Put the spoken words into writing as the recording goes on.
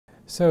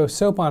So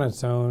soap on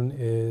its own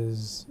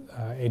is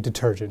a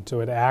detergent, so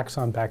it acts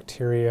on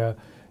bacteria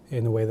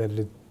in the way that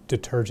a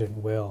detergent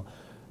will.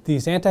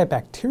 These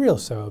antibacterial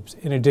soaps,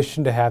 in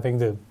addition to having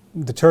the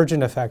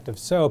detergent effect of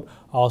soap,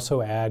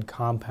 also add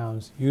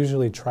compounds,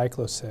 usually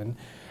triclosan,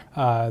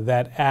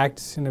 that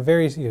act in a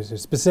very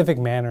specific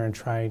manner in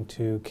trying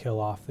to kill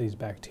off these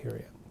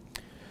bacteria.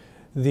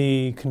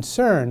 The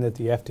concern that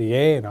the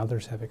FDA and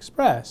others have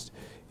expressed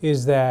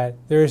is that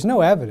there is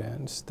no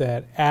evidence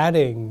that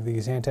adding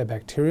these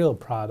antibacterial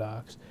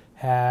products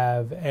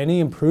have any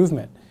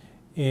improvement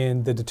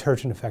in the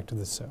detergent effect of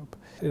the soap.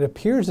 It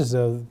appears as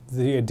though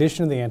the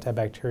addition of the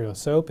antibacterial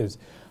soap is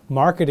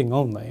marketing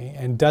only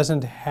and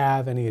doesn't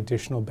have any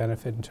additional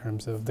benefit in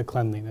terms of the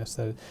cleanliness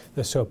that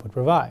the soap would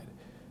provide.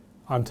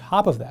 On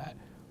top of that,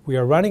 we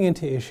are running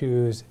into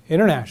issues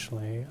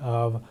internationally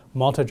of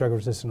multi-drug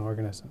resistant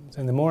organisms.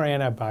 And the more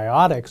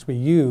antibiotics we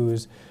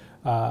use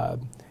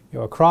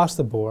across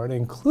the board,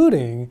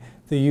 including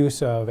the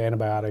use of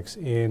antibiotics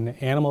in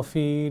animal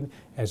feed,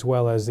 as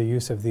well as the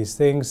use of these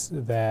things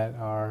that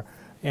are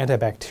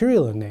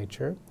antibacterial in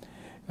nature,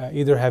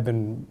 either have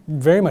been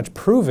very much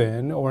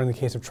proven, or in the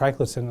case of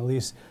triclosan, at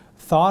least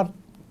thought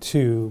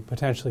to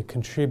potentially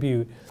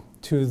contribute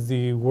to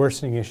the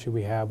worsening issue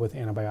we have with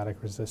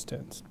antibiotic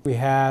resistance. We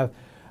have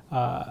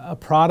a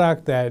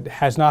product that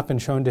has not been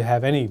shown to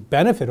have any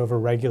benefit over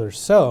regular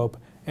soap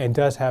and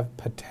does have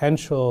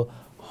potential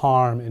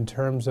harm in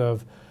terms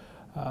of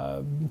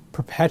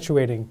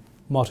perpetuating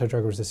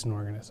multi-drug resistant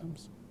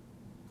organisms.